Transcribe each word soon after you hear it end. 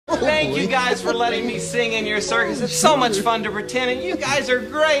Thank you guys for letting me sing in your circus. It's so much fun to pretend, and you guys are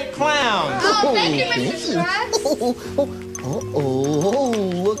great clowns. Oh, thank you, Mr. Scruggs.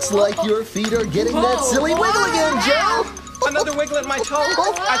 Looks like your feet are getting that silly wiggle again, Joe. Another wiggle at my toe.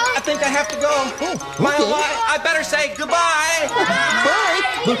 I think I have to go. My, I better say goodbye.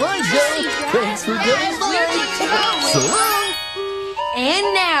 Bye, Joe. Thanks for coming by. So long.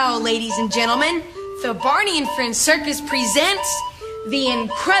 And now, ladies and gentlemen, the Barney and Friends Circus presents the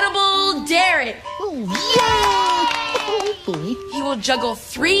Incredible Derek. Oh, boy. He will juggle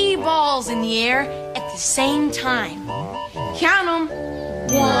 3 balls in the air at the same time. Count them.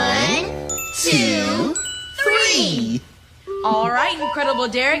 1, 2, 3. All right, Incredible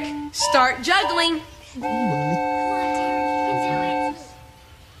Derek, start juggling. Where'd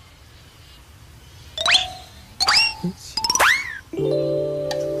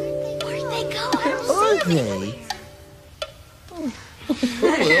they go? Are they?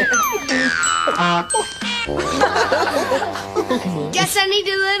 Guess I need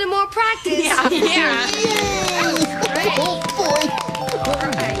a little more practice. Yeah. Oh, boy.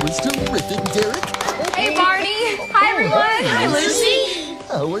 That was terrific, Derek. Hey, Barney. Hi, everyone. Hi, Lucy.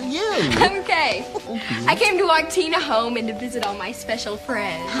 How are you? I'm okay. I came to walk Tina home and to visit all my special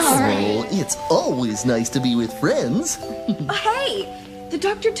friends. Oh, it's always nice to be with friends. Hey, the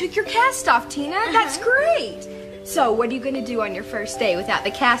doctor took your cast off, Tina. That's great. So, what are you going to do on your first day without the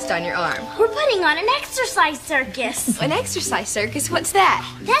cast on your arm? We're putting on an exercise circus. An exercise circus? What's that?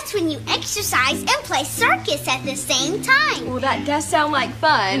 That's when you exercise and play circus at the same time. Well, that does sound like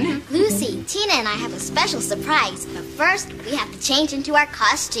fun. Lucy, Tina, and I have a special surprise. But first, we have to change into our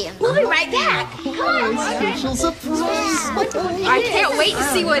costume. We'll be right back. Come on. Special surprise. I can't wait to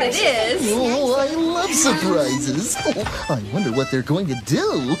see what it is. Oh, I love surprises. Oh, I wonder what they're going to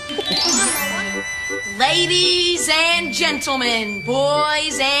do. Ladies and gentlemen,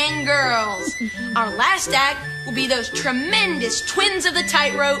 boys and girls, our last act will be those tremendous twins of the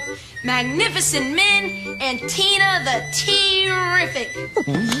tightrope, Magnificent Men, and Tina the Terrific.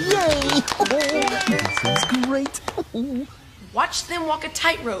 Yay! This is great. Watch them walk a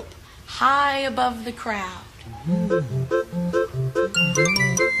tightrope high above the crowd.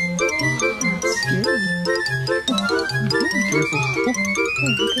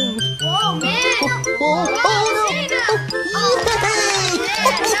 Whoa, man.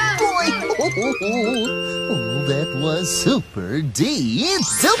 Oh, that was super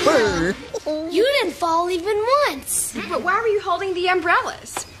duper. You didn't fall even once. But why were you holding the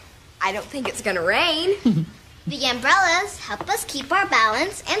umbrellas? I don't think it's going to rain. The umbrellas help us keep our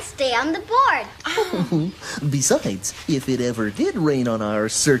balance and stay on the board. Besides, if it ever did rain on our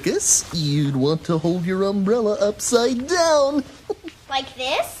circus, you'd want to hold your umbrella upside down. Like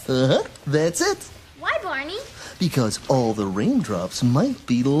this? Uh-huh, that's it. Why, Barney? Because all the raindrops might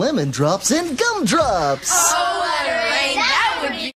be lemon drops and gumdrops. Oh,